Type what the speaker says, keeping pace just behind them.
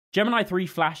Gemini 3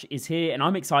 Flash is here and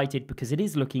I'm excited because it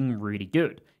is looking really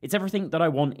good. It's everything that I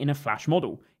want in a Flash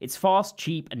model. It's fast,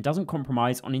 cheap, and doesn't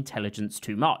compromise on intelligence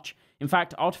too much. In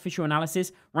fact, artificial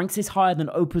analysis ranks this higher than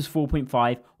Opus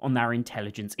 4.5 on their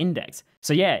intelligence index.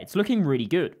 So yeah, it's looking really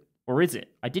good. Or is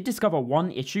it? I did discover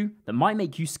one issue that might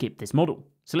make you skip this model.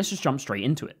 So let's just jump straight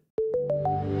into it.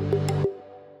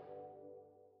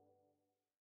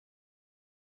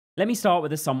 Let me start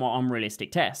with a somewhat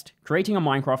unrealistic test, creating a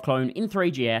Minecraft clone in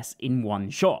Three.js in one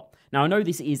shot. Now I know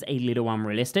this is a little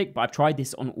unrealistic, but I've tried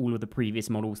this on all of the previous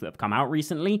models that have come out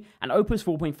recently, and Opus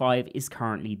 4.5 is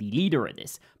currently the leader at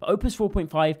this. But Opus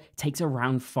 4.5 takes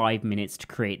around 5 minutes to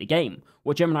create the game.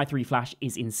 What Gemini 3 Flash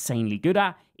is insanely good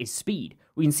at is speed.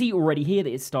 We can see already here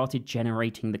that it started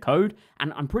generating the code,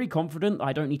 and I'm pretty confident that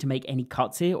I don't need to make any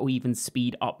cuts here or even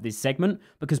speed up this segment,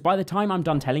 because by the time I'm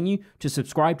done telling you to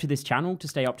subscribe to this channel to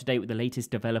stay up to date with the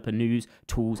latest developer news,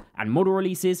 tools, and model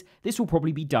releases, this will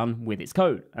probably be done with its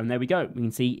code. And there we go, we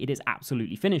can see it is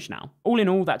absolutely finished now. All in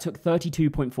all, that took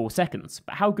 32.4 seconds,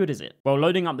 but how good is it? Well,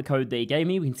 loading up the code that it gave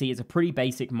me, we can see it's a pretty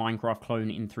basic Minecraft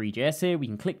clone in Three.js here. We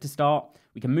can click to start,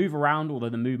 we can move around, although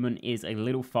the movement is a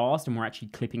little fast and we're actually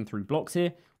clipping through blocks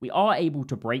here. We are able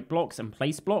to break blocks and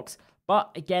place blocks,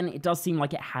 but again, it does seem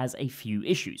like it has a few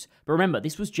issues. But remember,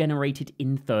 this was generated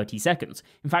in 30 seconds.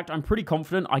 In fact, I'm pretty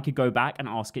confident I could go back and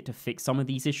ask it to fix some of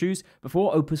these issues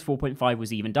before Opus 4.5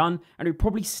 was even done, and it would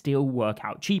probably still work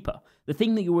out cheaper. The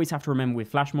thing that you always have to remember with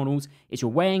Flash models is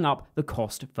you're weighing up the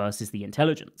cost versus the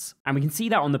intelligence. And we can see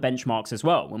that on the benchmarks as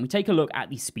well. When we take a look at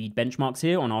the speed benchmarks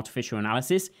here on artificial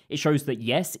analysis, it shows that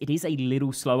yes, it is a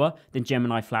little slower than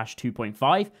Gemini Flash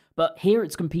 2.5, but here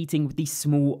it's competing with these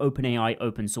small OpenAI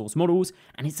open source models,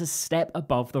 and it's a step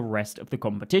above the rest of the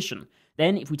competition.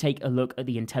 Then if we take a look at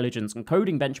the intelligence and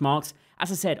coding benchmarks,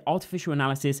 as I said, artificial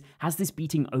analysis has this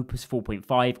beating Opus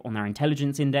 4.5 on their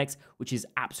intelligence index, which is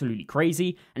absolutely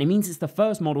crazy, and it means it's the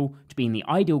first model to be in the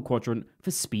ideal quadrant for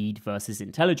speed versus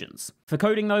intelligence. For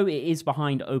coding though, it is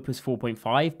behind Opus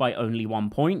 4.5 by only 1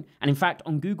 point, and in fact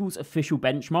on Google's official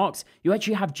benchmarks, you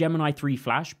actually have Gemini 3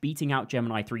 Flash beating out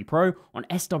Gemini 3 Pro on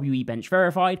SWE Bench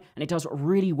Verified, and it does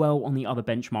really well on the other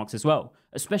benchmarks as well,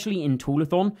 especially in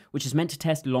Toolathon, which is meant to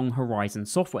test long horizon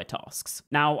software tasks.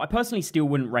 Now, I personally still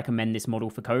wouldn't recommend this model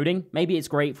for coding. Maybe it's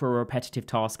great for a repetitive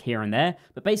task here and there,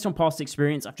 but based on past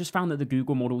experience, I've just found that the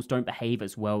Google models don't behave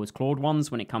as well as Claude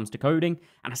ones when it comes to coding,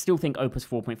 and I still think Opus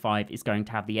 4.5 is going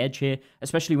to have the edge here,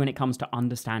 especially when it comes to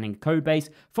understanding a code base,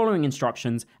 following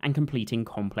instructions, and completing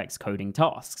complex coding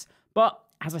tasks. But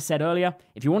as I said earlier,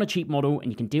 if you want a cheap model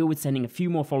and you can deal with sending a few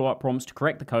more follow-up prompts to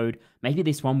correct the code, maybe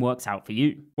this one works out for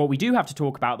you. What we do have to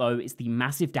talk about though is the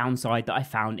massive downside that I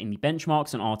found in the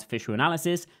benchmarks and artificial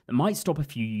analysis that might stop a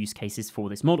few use cases for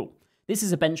this model. This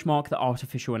is a benchmark that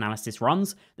artificial analysis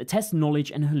runs that tests knowledge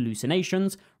and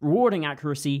hallucinations, rewarding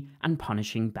accuracy and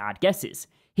punishing bad guesses.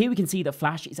 Here we can see that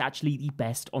Flash is actually the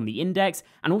best on the index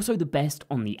and also the best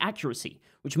on the accuracy,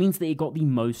 which means that it got the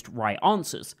most right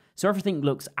answers. So everything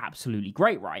looks absolutely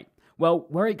great, right? Well,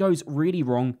 where it goes really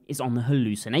wrong is on the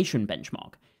hallucination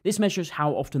benchmark. This measures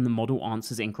how often the model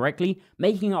answers incorrectly,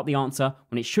 making up the answer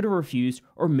when it should have refused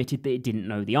or admitted that it didn't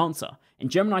know the answer.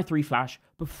 And Gemini 3 Flash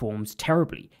performs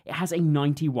terribly. It has a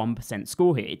 91%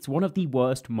 score here. It's one of the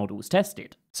worst models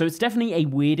tested. So it's definitely a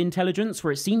weird intelligence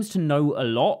where it seems to know a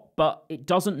lot, but it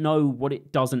doesn't know what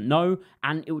it doesn't know,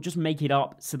 and it will just make it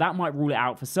up, so that might rule it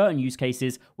out for certain use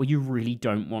cases where you really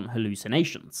don't want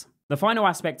hallucinations. The final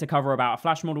aspect to cover about a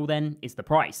Flash model then is the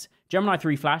price. Gemini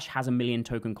 3 Flash has a 1 million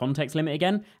token context limit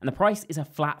again, and the price is a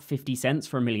flat 50 cents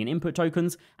for 1 million input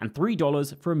tokens and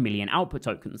 $3 for 1 million output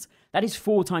tokens. That is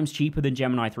 4 times cheaper than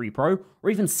Gemini 3 Pro, or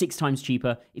even 6 times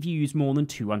cheaper if you use more than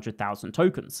 200,000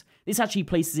 tokens. This actually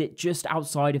places it just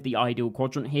outside of the ideal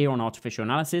quadrant here on artificial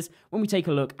analysis when we take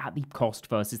a look at the cost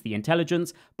versus the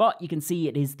intelligence, but you can see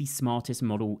it is the smartest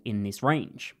model in this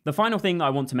range. The final thing that I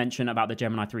want to mention about the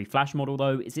Gemini 3 Flash model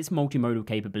though is its multimodal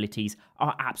capabilities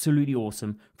are absolutely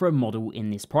awesome for a model in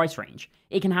this price range.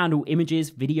 It can handle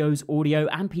images, videos, audio,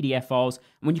 and PDF files,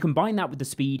 and when you combine that with the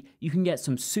speed, you can get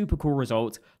some super cool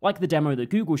results, like the demo that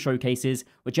Google showcases,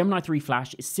 where Gemini 3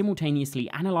 Flash is simultaneously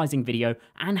analyzing video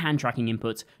and hand tracking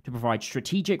inputs to provide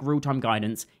strategic real-time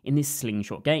guidance in this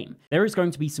slingshot game. There is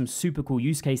going to be some super cool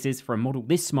use cases for a model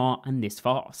this smart and this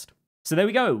fast. So there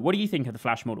we go. What do you think of the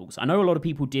Flash models? I know a lot of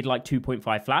people did like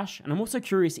 2.5 Flash, and I'm also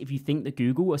curious if you think that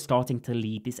Google are starting to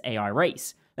lead this AI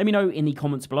race. Let me know in the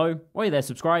comments below. While you're there,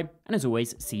 subscribe, and as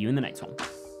always, see you in the next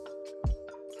one.